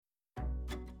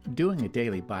Doing a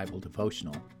daily Bible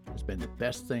devotional has been the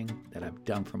best thing that I've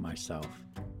done for myself.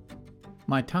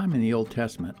 My time in the Old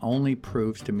Testament only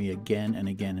proves to me again and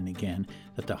again and again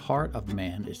that the heart of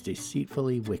man is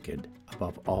deceitfully wicked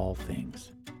above all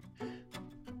things.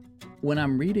 When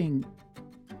I'm reading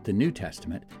the New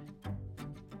Testament,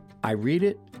 I read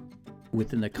it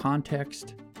within the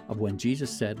context of when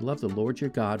Jesus said, "Love the Lord your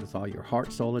God with all your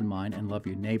heart, soul, and mind, and love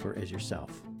your neighbor as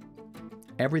yourself."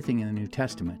 Everything in the New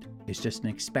Testament is just an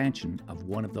expansion of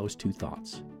one of those two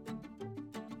thoughts.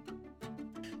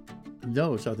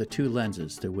 Those are the two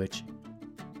lenses through which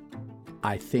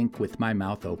I think with my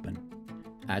mouth open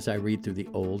as I read through the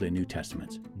Old and New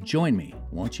Testaments. Join me,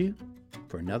 won't you,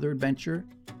 for another adventure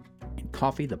in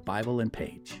Coffee, the Bible, and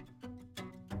Page.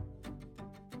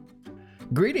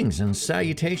 Greetings and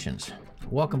salutations.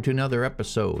 Welcome to another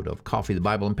episode of Coffee, the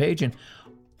Bible, and Page, and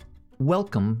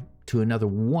welcome to another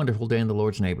wonderful day in the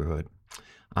Lord's neighborhood.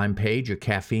 I'm Page, your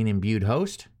caffeine-imbued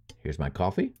host. Here's my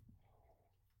coffee.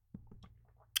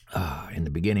 In the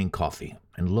beginning, coffee.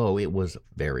 And lo, it was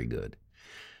very good.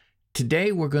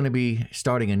 Today, we're going to be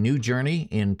starting a new journey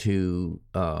into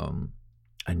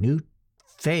a new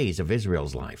phase of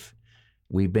Israel's life.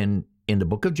 We've been in the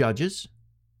book of Judges,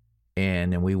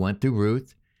 and then we went through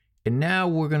Ruth, and now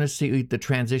we're going to see the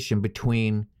transition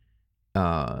between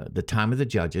the time of the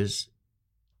Judges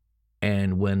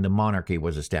and when the monarchy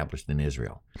was established in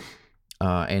Israel.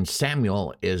 And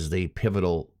Samuel is the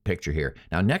pivotal picture here.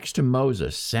 Now, next to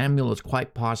Moses, Samuel is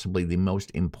quite possibly the most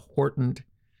important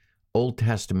Old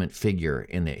Testament figure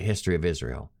in the history of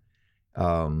Israel.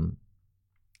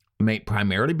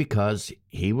 Primarily because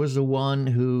he was the one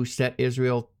who set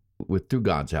Israel, through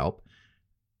God's help,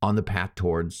 on the path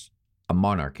towards a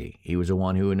monarchy. He was the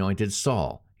one who anointed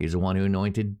Saul. He's the one who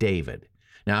anointed David.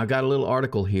 Now, I've got a little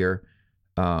article here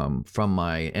from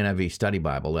my NIV study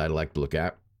Bible that I'd like to look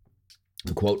at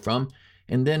and quote from,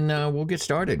 and then we'll get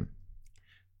started.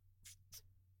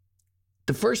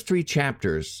 The first three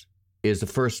chapters is the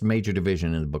first major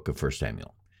division in the book of 1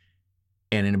 Samuel.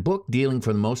 And in a book dealing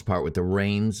for the most part with the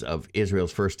reigns of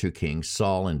Israel's first two kings,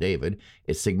 Saul and David,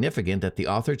 it's significant that the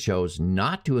author chose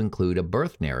not to include a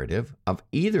birth narrative of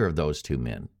either of those two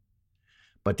men,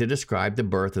 but to describe the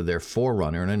birth of their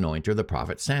forerunner and anointer, the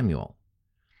prophet Samuel.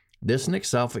 This in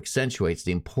itself accentuates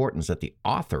the importance that the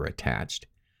author attached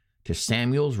to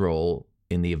Samuel's role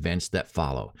in the events that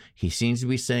follow. He seems to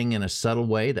be saying in a subtle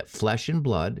way that flesh and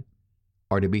blood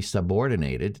are to be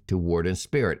subordinated to word and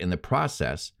spirit in the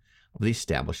process of the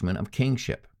establishment of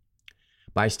kingship.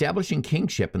 By establishing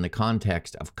kingship in the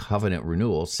context of covenant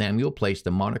renewal, Samuel placed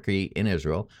the monarchy in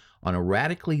Israel on a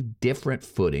radically different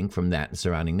footing from that in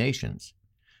surrounding nations.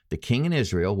 The king in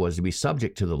Israel was to be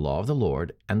subject to the law of the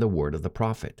Lord and the word of the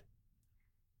prophet.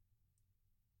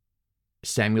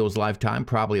 Samuel's lifetime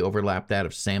probably overlapped that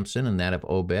of Samson and that of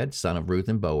Obed, son of Ruth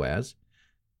and Boaz,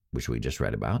 which we just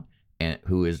read about, and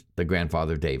who is the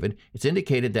grandfather of David. It's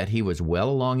indicated that he was well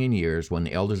along in years when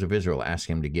the elders of Israel asked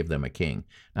him to give them a king.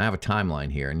 Now, I have a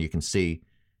timeline here, and you can see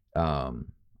that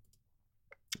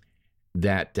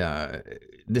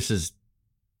this is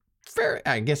fair.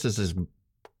 I guess this is as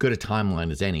good a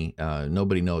timeline as any.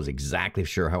 Nobody knows exactly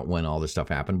sure when all this stuff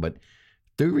happened, but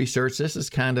through research, this is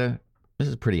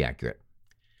pretty accurate.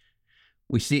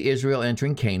 We see Israel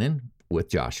entering Canaan with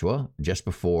Joshua just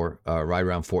before, right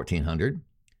around 1400,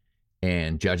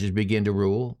 and Judges begin to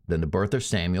rule. Then the birth of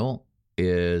Samuel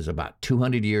is about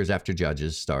 200 years after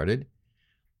Judges started.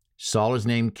 Saul is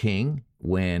named king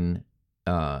when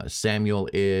Samuel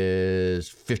is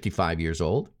 55 years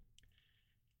old.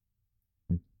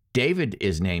 David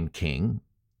is named king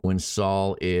when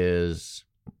Samuel is,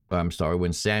 let's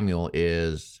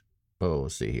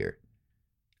see here,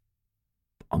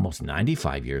 almost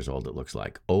 95 years old, it looks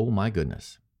like. Oh, my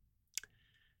goodness.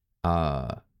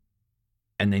 And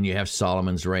then you have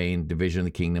Solomon's reign, division of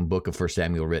the kingdom, book of 1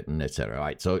 Samuel written, etc. All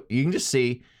right, so you can just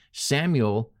see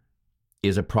Samuel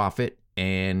is a prophet,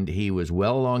 and he was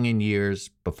well along in years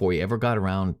before he ever got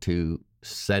around to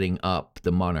setting up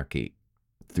the monarchy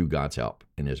through God's help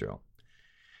in Israel.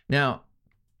 Now,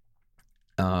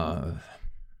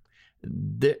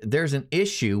 there's an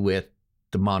issue with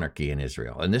the monarchy in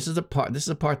Israel, and this is a part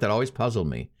that always puzzled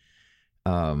me.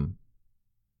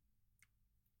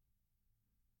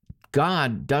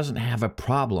 God doesn't have a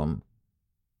problem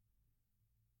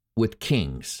with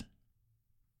kings.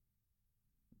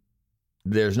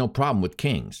 There's no problem with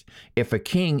kings. If a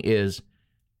king if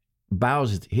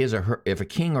a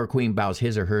king or queen bows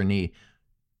his or her knee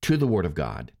to the word of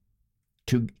God,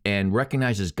 and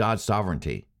recognizes God's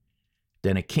sovereignty,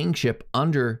 then a kingship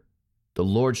under the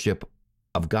lordship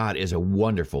of God is a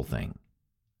wonderful thing.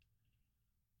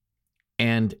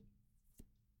 And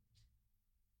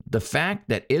the fact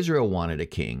that Israel wanted a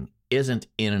king isn't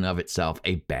in and of itself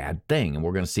a bad thing. And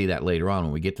we're going to see that later on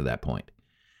when we get to that point.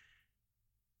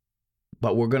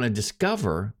 But we're going to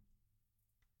discover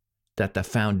that the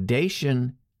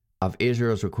foundation of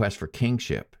Israel's request for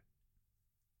kingship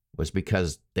was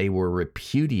because they were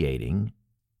repudiating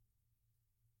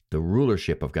the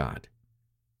rulership of God.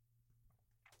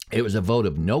 It was a vote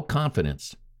of no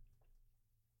confidence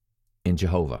in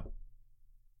Jehovah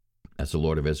as the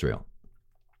Lord of Israel.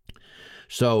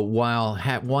 So while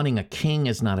wanting a king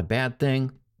is not a bad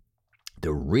thing,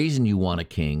 the reason you want a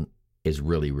king is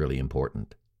really, really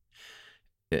important.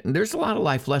 And there's a lot of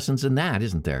life lessons in that,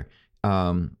 isn't there?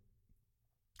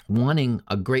 Wanting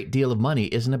a great deal of money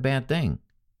isn't a bad thing.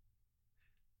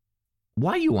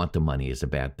 Why you want the money is a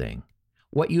bad thing.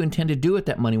 What you intend to do with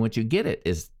that money once you get it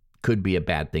could be a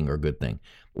bad thing or a good thing.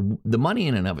 The money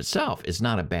in and of itself is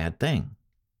not a bad thing.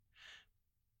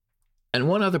 And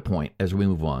one other point as we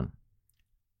move on.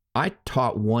 I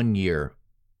taught 1 year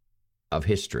of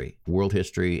history, world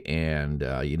history and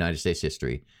United States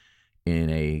history in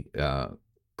a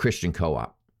Christian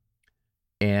co-op.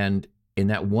 And in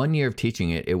that 1 year of teaching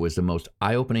it, it was the most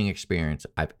eye-opening experience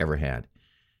I've ever had.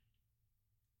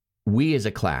 We as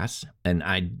a class,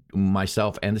 and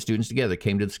myself and the students together,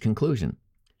 came to this conclusion.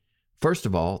 First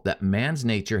of all, that man's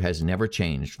nature has never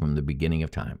changed from the beginning of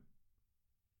time.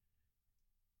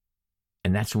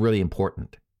 And that's really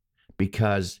important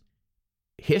because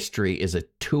history is a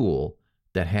tool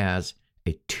that has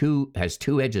two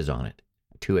edges on it,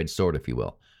 a two-edged sword, if you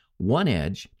will. One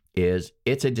edge is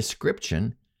it's a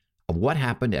description of what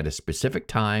happened at a specific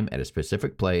time, at a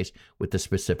specific place, with a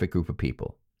specific group of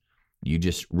people. You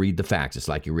just read the facts. It's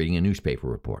like you're reading a newspaper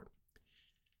report.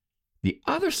 The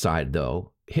other side,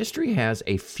 though, history has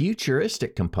a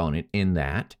futuristic component in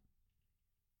that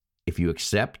if you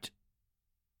accept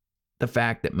the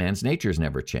fact that man's nature has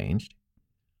never changed,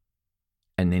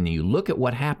 and then you look at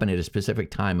what happened at a specific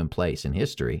time and place in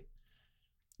history,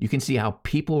 you can see how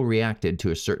people reacted to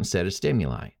a certain set of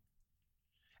stimuli.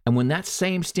 And when that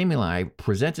same stimuli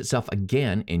presents itself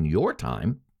again in your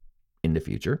time, in the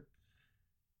future,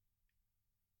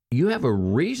 you have a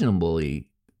reasonably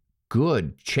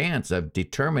good chance of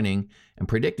determining and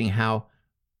predicting how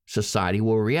society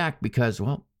will react because,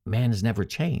 well, man has never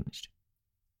changed.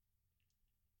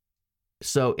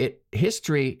 So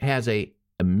history has a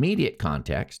immediate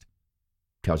context,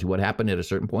 tells you what happened at a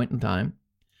certain point in time,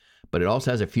 but it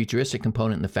also has a futuristic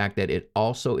component in the fact that it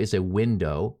also is a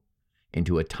window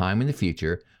into a time in the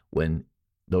future when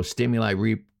those stimuli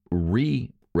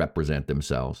re-represent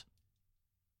themselves.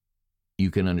 You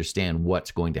can understand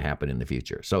what's going to happen in the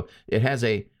future. So it has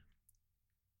a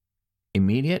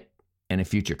immediate and a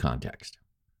future context.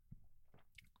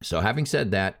 So having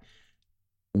said that,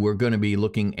 we're going to be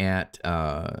looking at,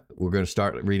 we're going to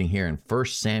start reading here in 1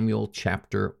 Samuel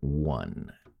chapter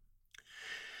 1.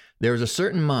 There was a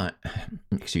certain man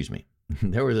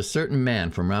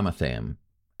from Ramathaim,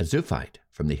 a Zuphite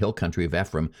from the hill country of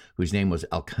Ephraim, whose name was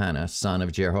Elkanah, son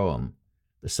of Jeroham,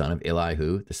 the son of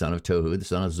Elihu, the son of Tohu, the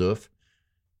son of Zuph,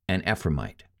 an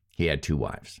Ephraimite. He had 2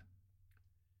 wives.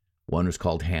 One was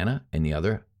called Hannah and the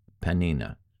other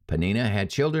Peninnah. Peninnah had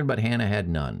children, but Hannah had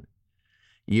none.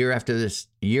 Year after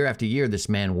year, this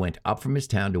man went up from his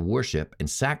town to worship and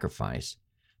sacrifice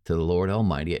to the Lord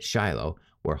Almighty at Shiloh,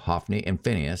 where Hophni and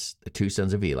Phinehas, the 2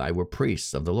 sons of Eli, were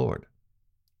priests of the Lord.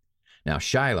 Now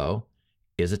Shiloh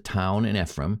is a town in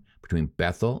Ephraim between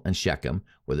Bethel and Shechem,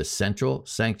 where the central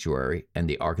sanctuary and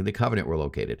the Ark of the Covenant were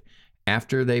located.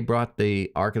 After they brought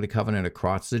the Ark of the Covenant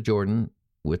across the Jordan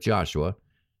with Joshua,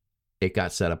 it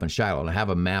got set up in Shiloh. And I have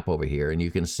a map over here, and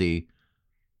you can see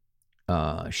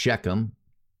Shechem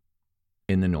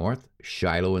in the north,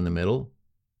 Shiloh in the middle,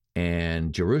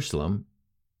 and Jerusalem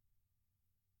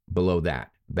below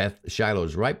that. Shiloh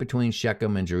is right between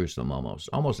Shechem and Jerusalem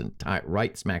almost entire,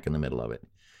 right smack in the middle of it.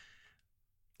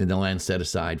 In the land set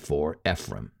aside for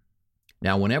Ephraim.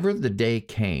 Now, whenever the day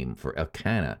came for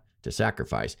Elkanah to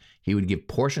sacrifice, he would give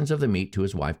portions of the meat to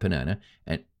his wife Peninnah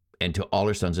and to all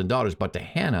her sons and daughters. But to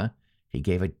Hannah, he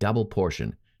gave a double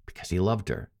portion because he loved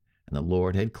her, and the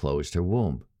Lord had closed her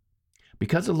womb.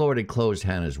 Because the Lord had closed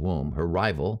Hannah's womb, her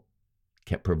rival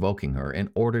kept provoking her in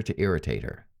order to irritate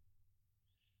her.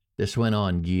 This went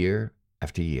on year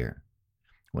after year.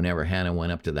 Whenever Hannah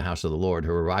went up to the house of the Lord,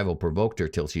 her rival provoked her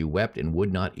till she wept and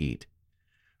would not eat.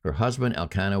 Her husband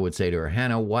Elkanah would say to her,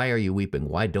 Hannah, why are you weeping?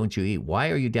 Why don't you eat? Why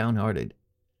are you downhearted?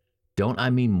 Don't I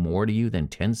mean more to you than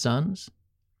 10 sons?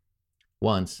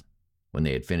 Once, when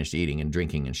they had finished eating and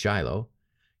drinking in Shiloh,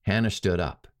 Hannah stood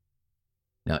up.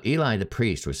 Now Eli the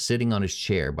priest was sitting on his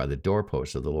chair by the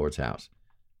doorpost of the Lord's house.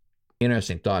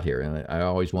 interesting thought here, and I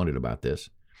always wondered about this.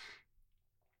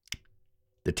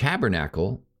 The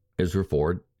tabernacle is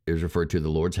referred to the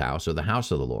Lord's house, or the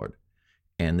house of the Lord,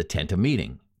 and the tent of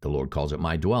meeting. The Lord calls it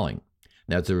my dwelling.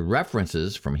 Now, there are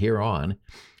references from here on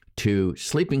to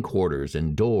sleeping quarters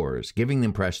and doors, giving the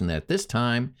impression that at this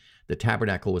time, the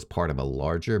tabernacle was part of a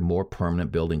larger, more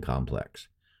permanent building complex.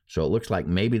 So it looks like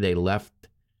maybe they left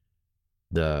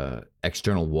the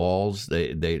external walls,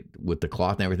 they with the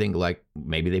cloth and everything, like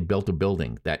maybe they built a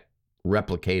building that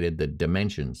replicated the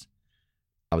dimensions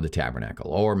of the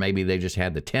tabernacle. Or maybe they just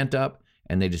had the tent up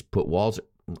and they just put walls,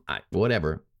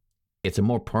 whatever. It's a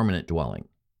more permanent dwelling.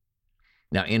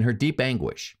 Now, in her deep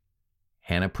anguish,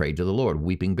 Hannah prayed to the Lord,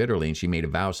 weeping bitterly, and she made a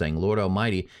vow, saying, Lord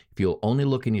Almighty, if you'll only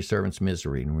look in your servant's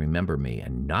misery and remember me,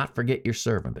 and not forget your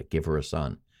servant, but give her a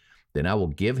son, then I will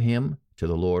give him to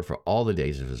the Lord for all the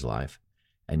days of his life,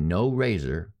 and no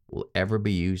razor will ever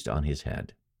be used on his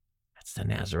head. That's the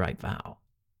Nazirite vow.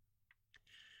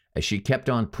 As she kept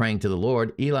on praying to the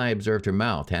Lord, Eli observed her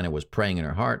mouth. Hannah was praying in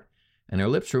her heart, and her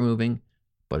lips were moving,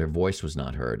 but her voice was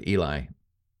not heard. Eli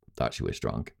thought she was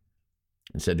drunk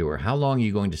and said to her, How long are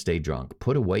you going to stay drunk?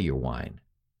 Put away your wine.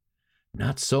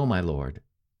 Not so, my Lord.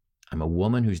 I'm a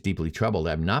woman who's deeply troubled.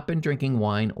 I've not been drinking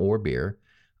wine or beer.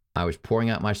 I was pouring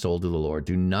out my soul to the Lord.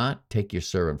 Do not take your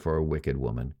servant for a wicked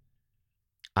woman.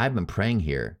 I've been praying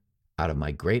here out of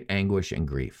my great anguish and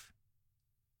grief.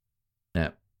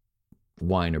 Now,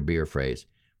 wine or beer phrase,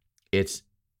 it's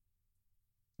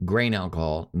grain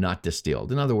alcohol, not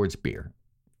distilled. In other words, beer.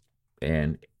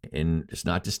 And it's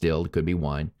not distilled. It could be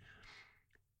wine.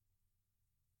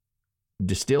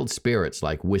 Distilled spirits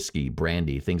like whiskey,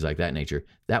 brandy, things like that nature,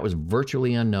 that was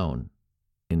virtually unknown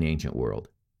in the ancient world.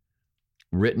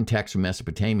 Written texts from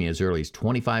Mesopotamia as early as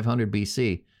 2500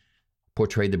 BC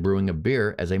portrayed the brewing of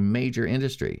beer as a major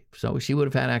industry. So she would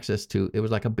have had access to, it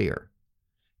was like a beer.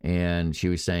 And she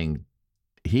was saying,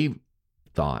 he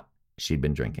thought she'd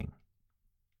been drinking.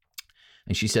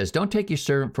 And she says, don't take your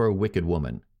servant for a wicked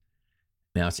woman.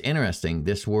 Now, it's interesting,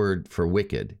 this word for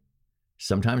wicked,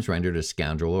 sometimes rendered as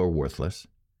scoundrel or worthless.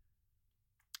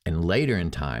 And later in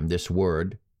time, this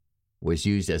word was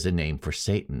used as a name for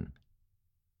Satan,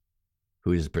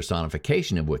 who is a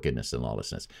personification of wickedness and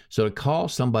lawlessness. So to call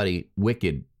somebody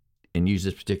wicked and use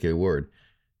this particular word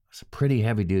was a pretty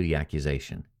heavy-duty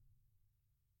accusation.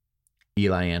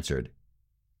 Eli answered,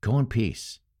 Go in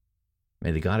peace.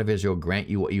 May the God of Israel grant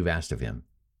you what you've asked of him.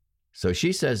 So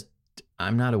she says,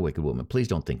 I'm not a wicked woman. Please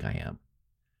don't think I am.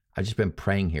 I've just been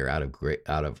praying here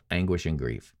out of anguish and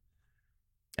grief.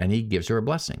 And he gives her a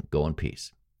blessing. Go in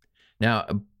peace. Now,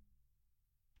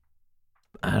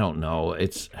 I don't know.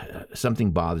 It's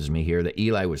something bothers me here that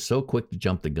Eli was so quick to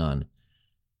jump the gun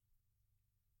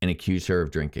and accuse her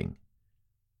of drinking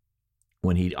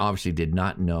when he obviously did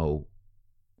not know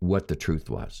what the truth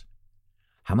was.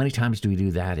 How many times do we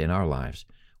do that in our lives?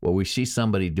 Where we see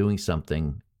somebody doing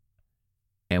something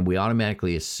and we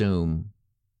automatically assume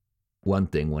one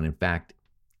thing when in fact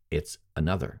it's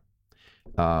another.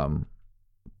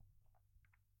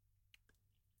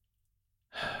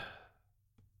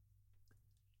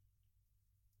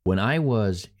 When I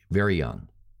was very young,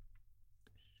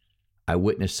 I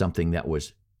witnessed something that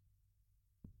was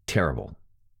terrible.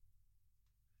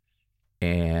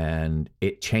 And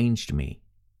it changed me.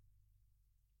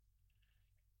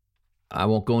 I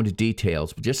won't go into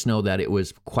details, but just know that it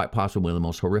was quite possibly one of the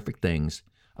most horrific things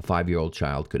a 5-year-old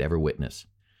child could ever witness.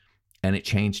 And it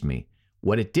changed me.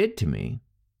 What it did to me,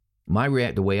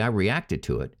 the way I reacted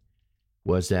to it,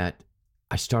 was that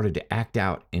I started to act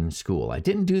out in school. I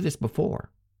didn't do this before.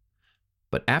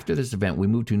 But after this event, we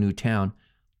moved to a new town.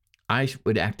 I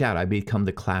would act out. I'd become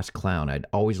the class clown. I'd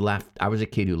always laugh. I was a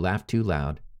kid who laughed too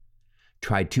loud,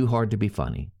 tried too hard to be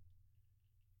funny.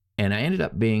 And I ended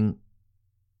up being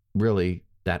really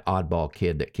that oddball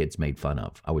kid that kids made fun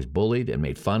of. I was bullied and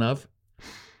made fun of.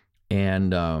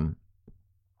 And the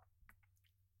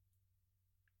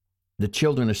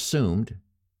children assumed,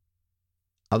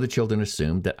 other children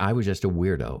assumed that I was just a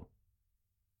weirdo.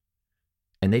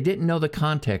 And they didn't know the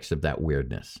context of that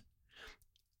weirdness.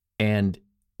 And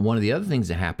one of the other things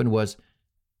that happened was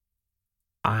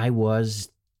I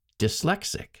was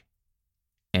dyslexic.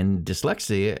 And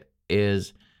dyslexia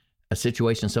is a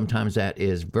situation sometimes that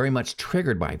is very much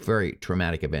triggered by very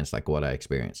traumatic events like what I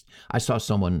experienced. I saw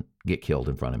someone get killed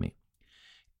in front of me.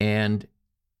 And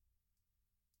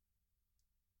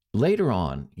later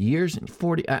on, years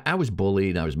 40, I was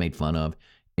bullied, I was made fun of.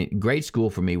 Grade school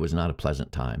for me was not a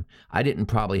pleasant time. I didn't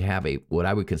probably have what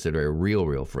I would consider a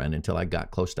real friend until I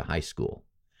got close to high school.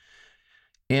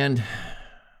 And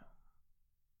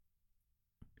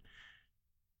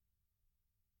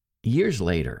years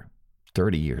later,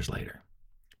 30 years later,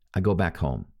 I go back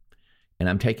home, and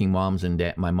I'm taking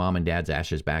my mom and dad's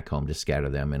ashes back home to scatter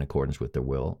them in accordance with their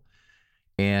will.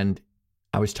 And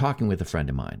I was talking with a friend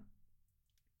of mine,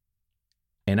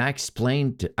 and I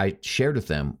shared with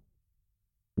them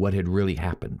what had really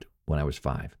happened when I was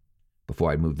 5,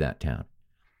 before I moved that town.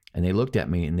 And they looked at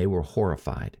me and they were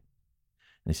horrified.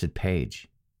 And they said, Paige,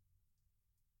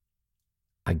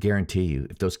 I guarantee you,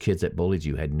 if those kids that bullied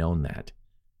you had known that,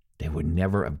 they would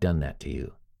never have done that to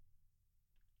you.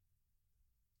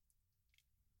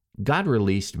 God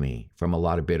released me from a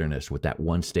lot of bitterness with that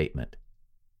one statement.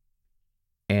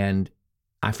 And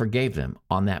I forgave them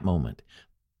on that moment.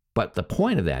 But the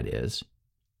point of that is,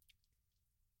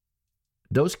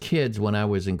 those kids, when I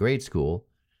was in grade school,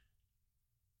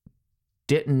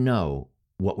 didn't know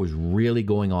what was really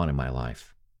going on in my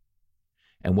life.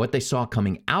 And what they saw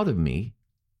coming out of me,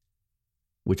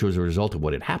 which was a result of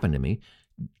what had happened to me,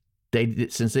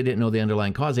 since they didn't know the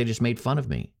underlying cause, they just made fun of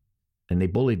me. And they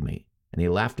bullied me. And they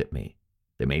laughed at me.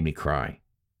 They made me cry.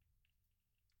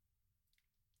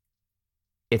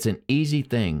 It's an easy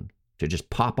thing to just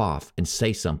pop off and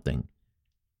say something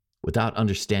without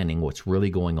understanding what's really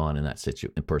going on in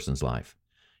that person's life.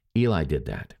 Eli did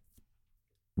that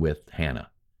with Hannah.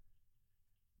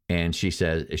 And she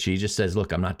just says,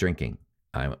 look, I'm not drinking.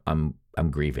 I'm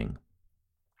grieving.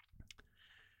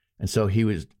 And so he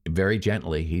was very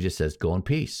gently, he just says, go in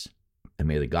peace. And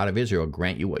may the God of Israel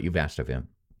grant you what you've asked of him.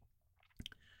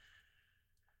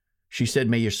 She said,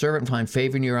 may your servant find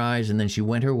favor in your eyes. And then she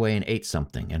went her way and ate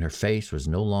something, and her face was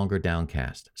no longer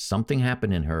downcast. Something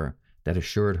happened in her that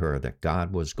assured her that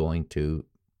God was going to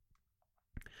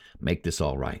make this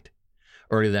all right.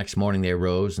 Early the next morning, they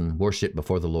arose and worshipped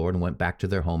before the Lord and went back to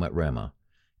their home at Ramah.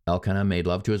 Elkanah made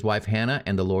love to his wife Hannah,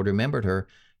 and the Lord remembered her.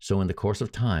 So in the course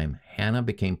of time, Hannah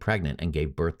became pregnant and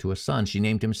gave birth to a son. She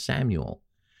named him Samuel,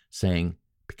 saying,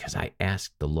 because I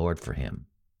asked the Lord for him.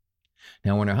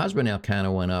 Now when her husband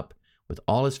Elkanah went up with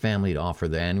all his family to offer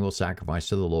the annual sacrifice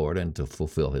to the Lord and to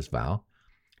fulfill his vow,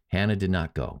 Hannah did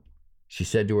not go. She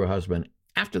said to her husband,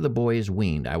 after the boy is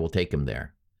weaned, I will take him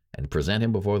there and present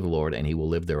him before the Lord, and he will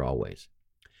live there always.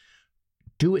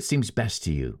 Do what seems best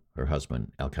to you, her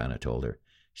husband Elkanah told her.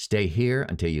 Stay here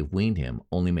until you've weaned him,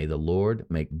 only may the Lord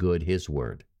make good his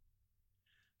word.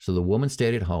 So the woman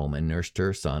stayed at home and nursed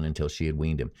her son until she had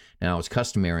weaned him. Now it was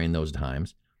customary in those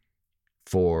times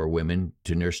for women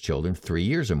to nurse children 3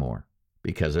 years or more,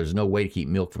 because there's no way to keep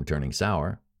milk from turning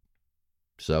sour.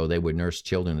 So they would nurse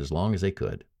children as long as they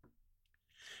could.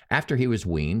 After he was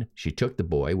weaned, she took the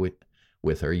boy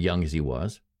with her, young as he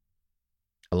was,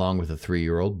 along with a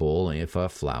 3-year-old bull, an ephah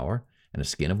of flour, and a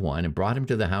skin of wine, and brought him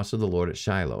to the house of the Lord at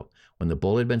Shiloh. When the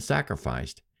bull had been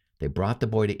sacrificed, they brought the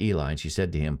boy to Eli, and she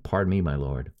said to him, pardon me, my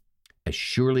lord, as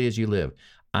surely as you live,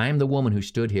 I am the woman who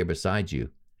stood here beside you,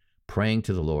 praying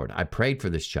to the Lord. I prayed for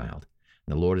this child,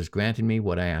 and the Lord has granted me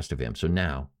what I asked of him. So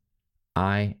now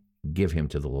I give him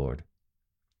to the Lord.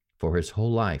 For his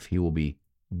whole life he will be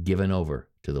given over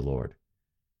to the Lord.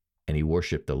 And he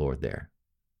worshiped the Lord there.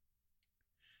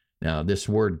 Now, this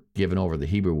word given over, the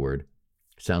Hebrew word,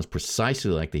 sounds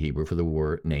precisely like the Hebrew for the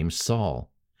word named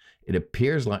Saul. It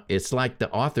appears like it's like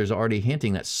the author's already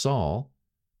hinting that Saul,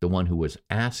 the one who was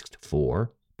asked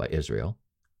for by Israel,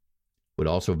 would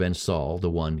also have been Saul, the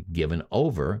one given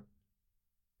over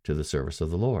to the service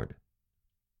of the Lord.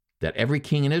 That every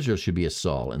king in Israel should be a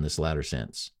Saul in this latter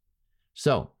sense.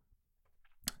 So,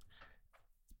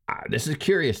 this is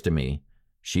curious to me.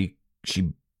 She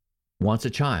wants a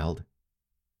child.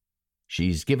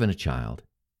 She's given a child.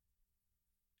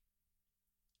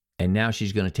 And now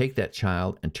she's going to take that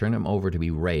child and turn him over to be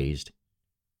raised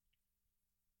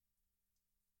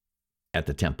at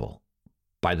the temple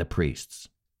by the priests.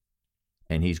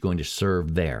 And he's going to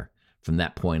serve there from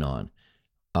that point on.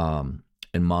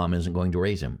 And mom isn't going to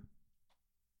raise him.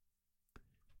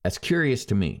 That's curious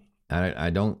to me.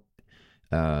 I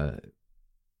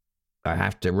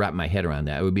have to wrap my head around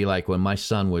that. It would be like when my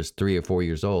son was 3 or 4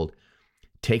 years old,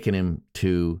 taking him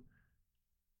to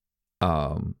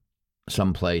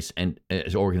someplace and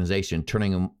his organization,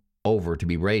 turning him over to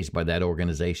be raised by that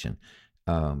organization,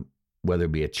 whether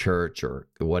it be a church or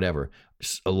whatever.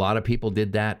 A lot of people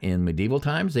did that in medieval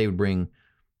times. They would bring,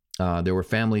 there were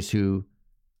families who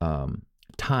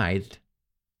tithed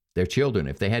their children.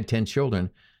 If they had 10 children,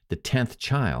 the 10th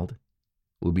child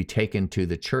would be taken to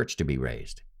the church to be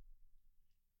raised.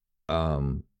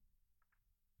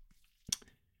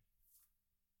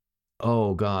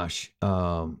 Oh gosh,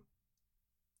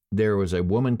 there was a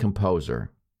woman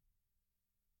composer.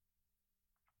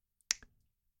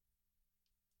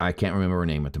 I can't remember her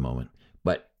name at the moment,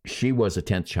 but she was a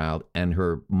 10th child, and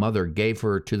her mother gave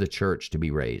her to the church to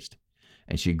be raised.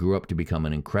 And she grew up to become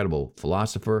an incredible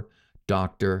philosopher,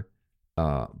 doctor,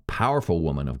 powerful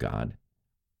woman of God,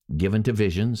 given to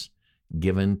visions,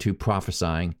 given to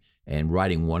prophesying, and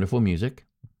writing wonderful music.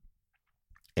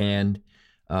 And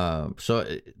so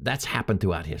that's happened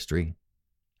throughout history.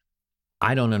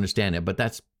 I don't understand it, but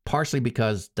that's partially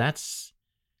because that's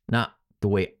not the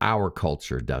way our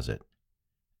culture does it.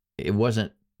 It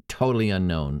wasn't totally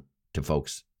unknown to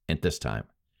folks at this time.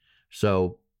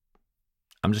 So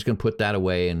I'm just going to put that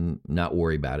away and not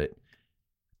worry about it,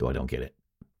 though I don't get it.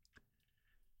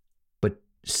 But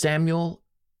Samuel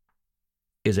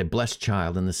is a blessed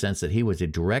child in the sense that he was a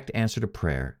direct answer to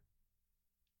prayer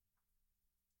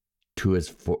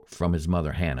from his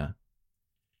mother, Hannah.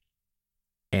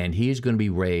 And he is going to be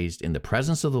raised in the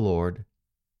presence of the Lord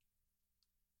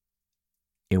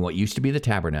in what used to be the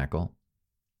tabernacle.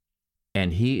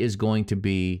 And he is going to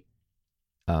be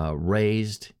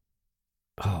raised.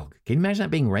 Oh, can you imagine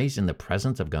that, being raised in the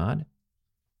presence of God?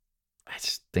 I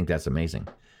just think that's amazing.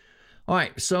 All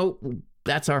right, so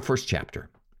that's our first chapter.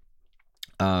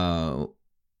 Lots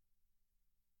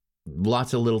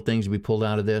of little things we pulled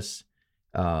out of this.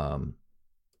 The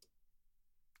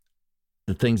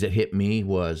things that hit me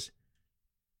was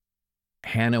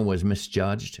Hannah was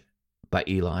misjudged by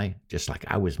Eli, just like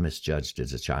I was misjudged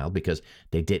as a child, because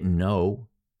they didn't know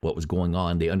what was going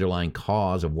on, the underlying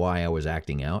cause of why I was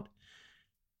acting out.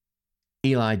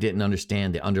 Eli didn't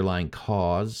understand the underlying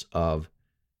cause of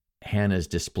Hannah's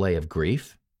display of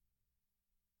grief.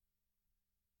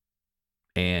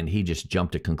 And he just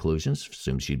jumped to conclusions,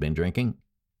 assumed she'd been drinking.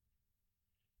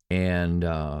 And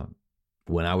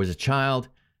when I was a child,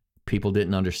 people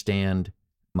didn't understand.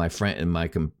 My friend and my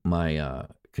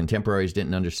contemporaries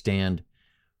didn't understand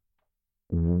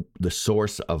the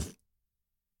source of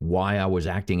why I was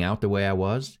acting out the way I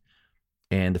was.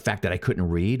 And the fact that I couldn't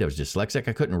read, I was dyslexic.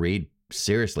 I couldn't read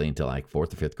seriously until like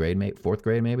fourth grade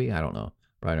maybe. I don't know,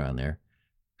 right around there.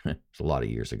 It's a lot of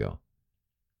years ago.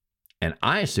 And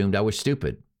I assumed I was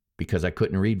stupid because I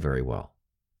couldn't read very well.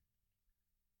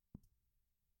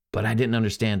 But I didn't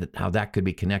understand how that could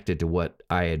be connected to what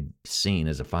I had seen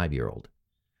as a 5-year-old.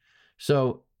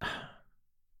 So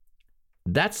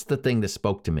that's the thing that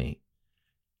spoke to me.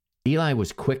 Eli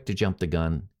was quick to jump the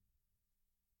gun.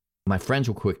 My friends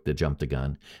were quick to jump the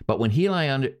gun. But when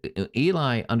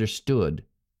Eli understood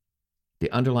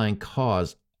the underlying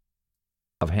cause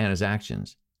of Hannah's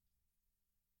actions,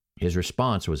 his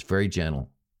response was very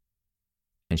gentle,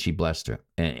 and she blessed her,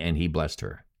 and he blessed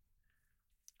her.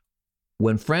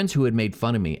 When friends who had made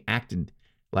fun of me acted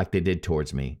like they did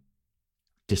towards me,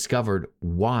 discovered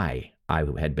why I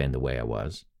had been the way I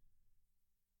was,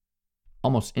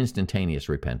 almost instantaneous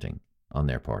repenting on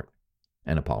their part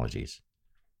and apologies.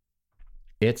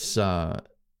 It's if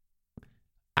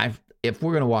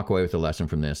we're going to walk away with a lesson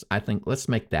from this, I think let's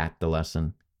make that the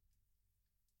lesson.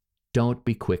 Don't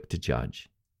be quick to judge.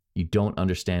 You don't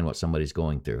understand what somebody's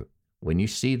going through. When you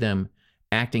see them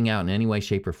acting out in any way,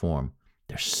 shape, or form,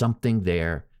 there's something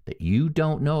there that you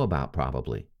don't know about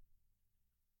probably.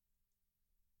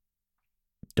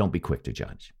 Don't be quick to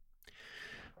judge.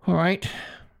 All right.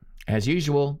 As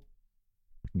usual,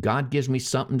 God gives me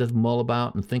something to mull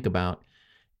about and think about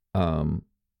when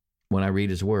I read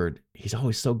his word. He's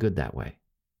always so good that way.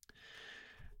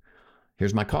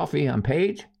 Here's my coffee. I'm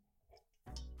Paige.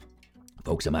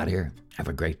 Folks, I'm out of here. Have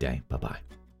a great day. Bye-bye.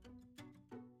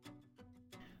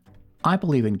 I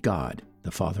believe in God,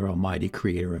 the Father Almighty,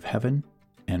 creator of heaven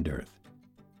and earth.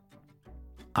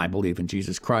 I believe in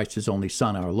Jesus Christ, his only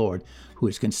Son, our Lord, who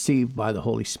is conceived by the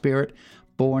Holy Spirit,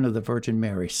 born of the Virgin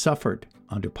Mary, suffered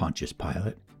under Pontius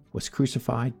Pilate, was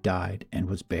crucified, died, and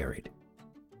was buried.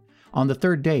 On the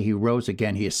third day he rose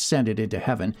again, he ascended into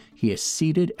heaven, he is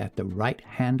seated at the right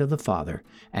hand of the Father,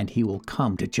 and he will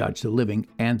come to judge the living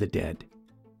and the dead.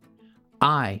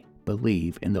 I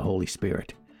believe in the Holy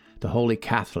Spirit, the Holy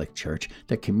Catholic Church,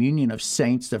 the communion of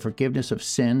saints, the forgiveness of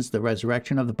sins, the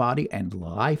resurrection of the body, and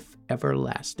life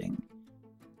everlasting.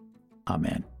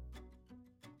 Amen.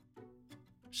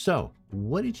 So,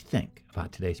 what did you think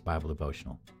about today's Bible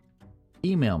devotional?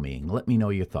 Email me and let me know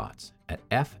your thoughts at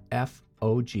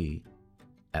ffog@me.com.